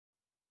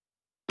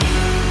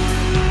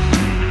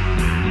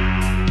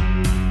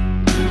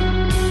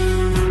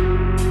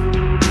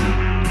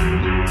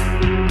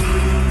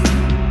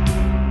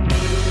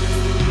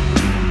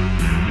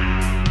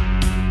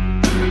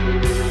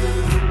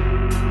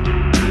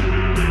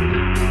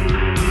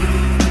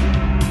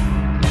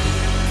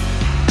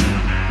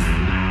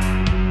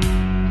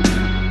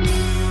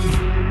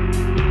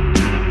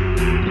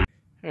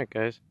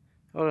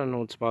Out on an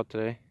old spot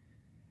today.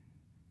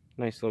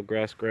 Nice little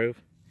grass grove.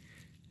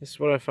 This is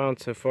what I found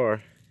so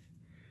far.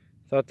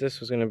 Thought this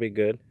was going to be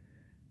good,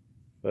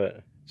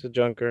 but it's a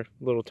junker,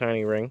 little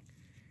tiny ring.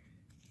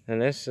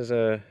 And this is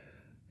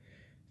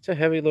it's a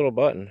heavy little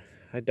button.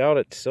 I doubt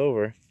it's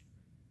silver,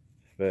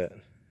 but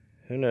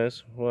who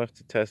knows? We'll have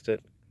to test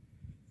it.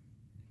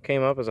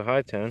 Came up as a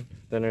high tone.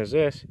 Then there's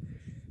this.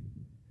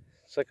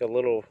 It's like a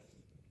little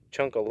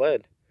chunk of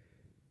lead.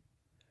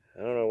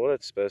 I don't know what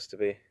it's supposed to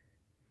be.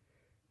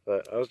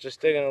 But I was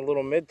just digging a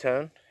little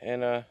mid-tone,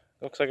 and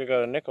looks like I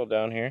got a nickel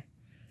down here.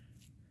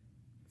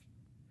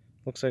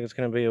 Looks like it's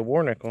going to be a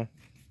war nickel.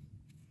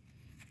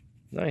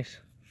 Nice.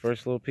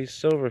 First little piece of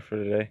silver for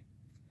today.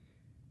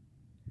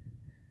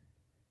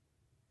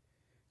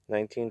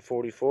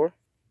 1944.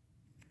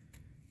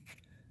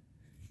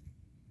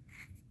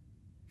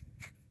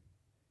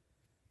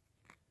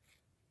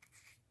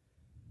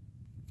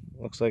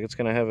 Looks like it's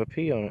going to have a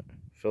P on it.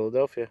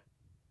 Philadelphia.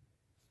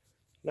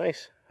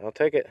 Nice. I'll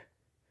take it.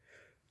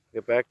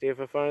 Get back to you if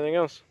I find anything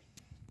else.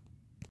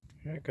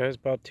 Alright guys,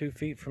 about 2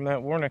 feet from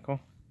that war nickel.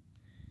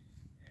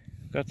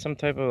 Got some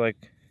type of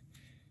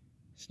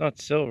it's not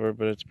silver,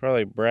 but it's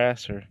probably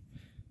brass or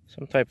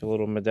some type of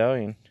little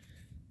medallion.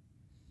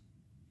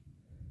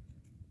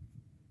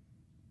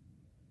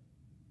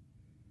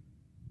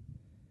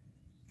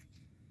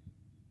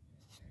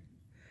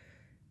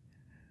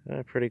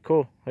 Pretty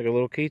cool, like a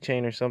little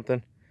keychain or something.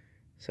 It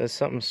says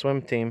something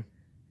swim team.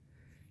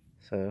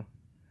 So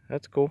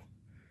that's cool.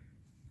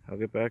 I'll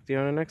get back to you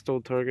on the next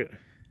old target.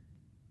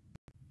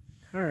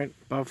 Alright,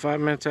 about 5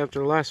 minutes after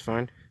the last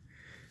find,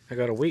 I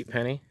got a wheat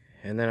penny,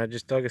 and then I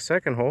just dug a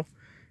second hole,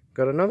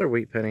 got another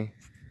wheat penny.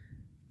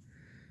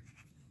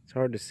 It's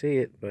hard to see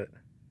it, but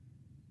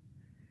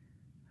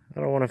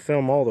I don't want to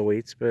film all the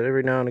wheats, but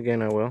every now and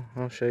again I will.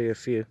 I'll show you a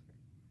few.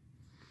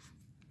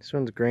 This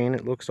one's green,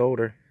 it looks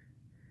older,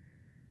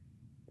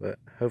 but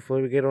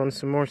hopefully we get on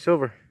some more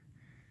silver.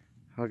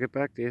 I'll get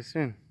back to you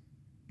soon.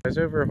 Guys,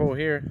 over a hole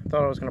here,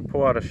 thought I was going to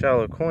pull out a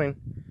shallow coin,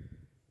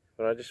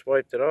 but I just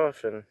wiped it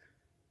off and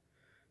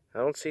I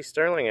don't see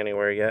sterling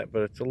anywhere yet,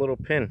 but it's a little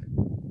pin.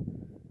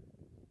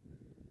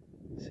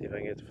 Let's see if I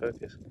can get to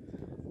focus.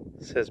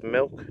 It says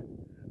milk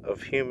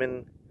of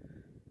human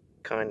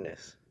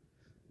kindness.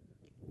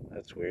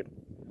 That's weird.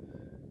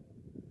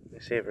 Let me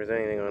see if there's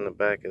anything on the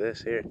back of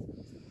this here.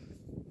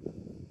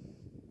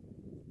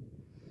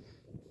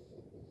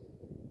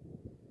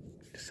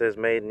 It says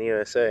made in the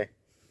USA.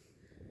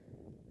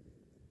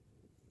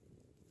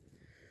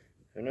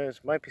 Who knows?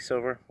 Might be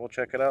silver. We'll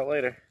check it out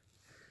later.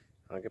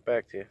 I'll get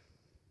back to you.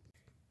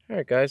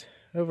 Alright guys,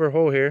 over a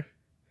hole here.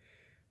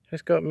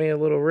 Just got me a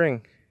little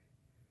ring.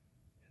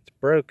 It's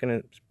broken.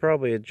 It's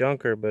probably a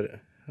junker, but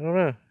I don't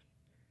know.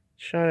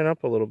 It's shining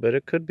up a little bit.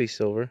 It could be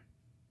silver.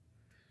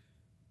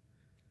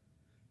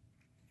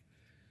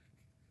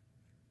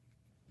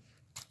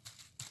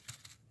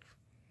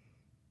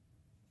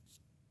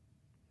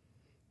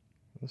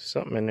 There's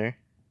something in there.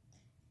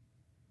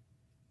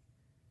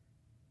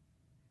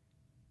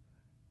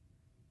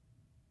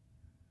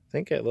 I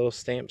think that little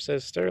stamp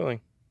says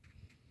sterling.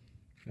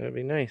 That'd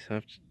be nice.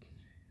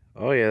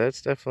 Oh yeah,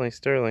 that's definitely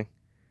sterling.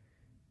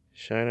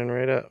 Shining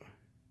right up.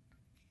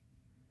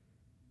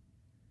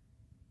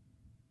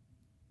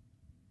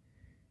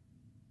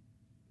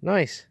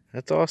 Nice.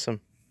 That's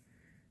awesome.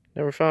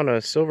 Never found a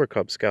silver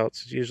Cub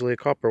Scouts. It's usually a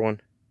copper one.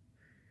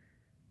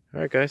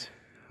 Alright guys,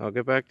 I'll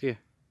get back to you.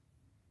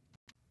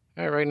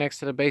 Alright, right next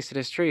to the base of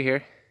this tree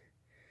here,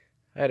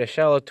 I had a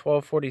shallow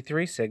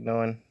 1243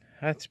 signal, and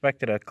I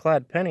expected a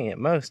clad penny at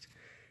most.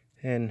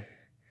 And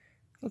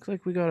looks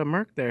like we got a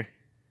mark there.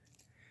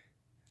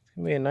 It's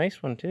gonna be a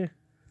nice one too.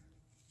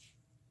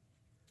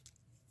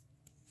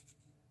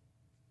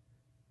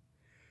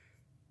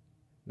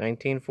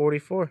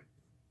 $19.44.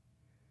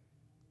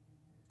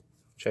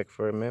 Check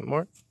for a mint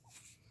mark.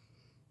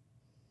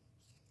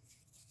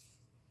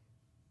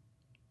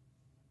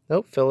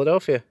 Nope,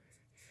 Philadelphia.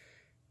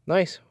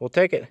 Nice, we'll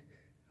take it.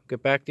 I'll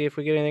get back to you if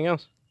we get anything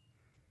else.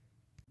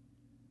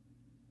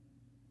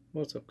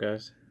 What's up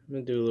guys? I'm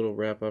gonna do a little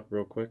wrap up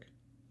real quick.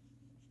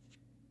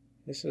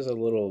 This is a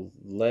little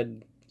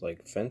lead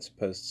fence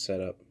post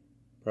setup,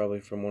 probably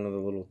from one of the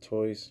little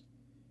toys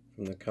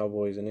from the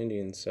Cowboys and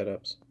Indians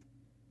setups.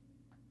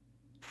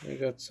 I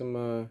got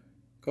some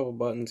couple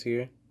buttons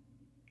here.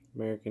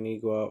 American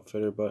Eagle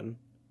Outfitter button.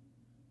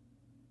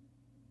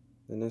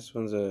 And this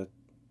one's a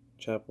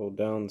Chapel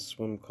Downs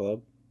Swim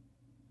Club.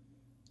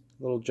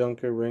 Little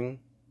junker ring,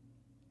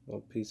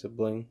 little piece of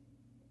bling.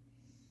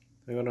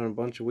 I got on a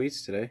bunch of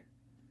wheats today.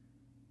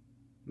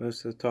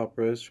 Most of the top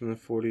rows from the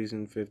 40s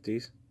and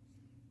 50s.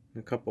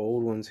 And a couple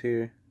old ones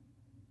here.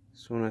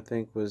 This one I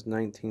think was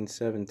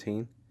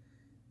 1917.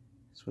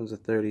 This one's a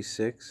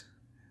 36.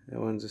 That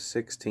one's a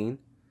 16.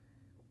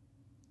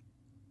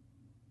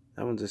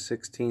 That one's a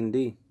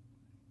 16D.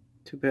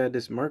 Too bad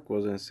this mark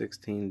wasn't a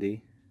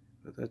 16D.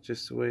 But that's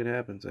just the way it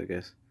happens, I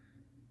guess.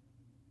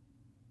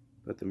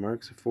 But the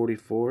mark's a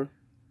 44.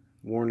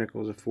 War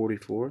nickel's a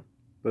 44.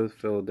 Both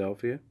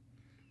Philadelphia.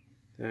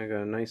 Then I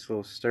got a nice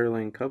little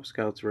sterling Cub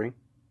Scouts ring.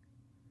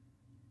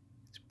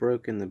 It's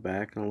broken in the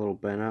back and a little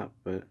bent up,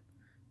 but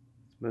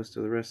most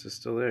of the rest is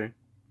still there.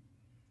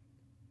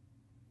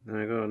 Then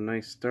I got a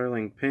nice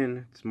sterling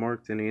pin. It's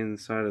marked in the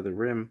inside of the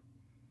rim.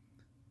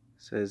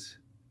 It says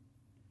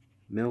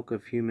Milk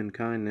of Human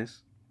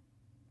Kindness.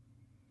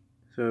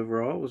 So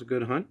overall, it was a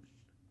good hunt.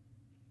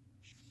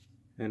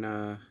 And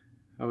I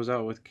was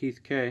out with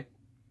Keith K.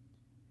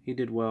 He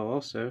did well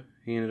also.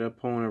 He ended up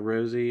pulling a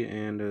Rosie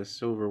and a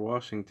Silver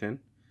Washington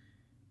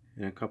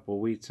and a couple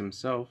wheats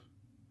himself.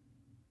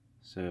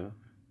 So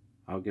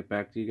I'll get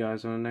back to you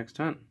guys on the next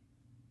hunt.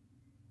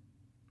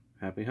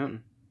 Happy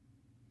hunting.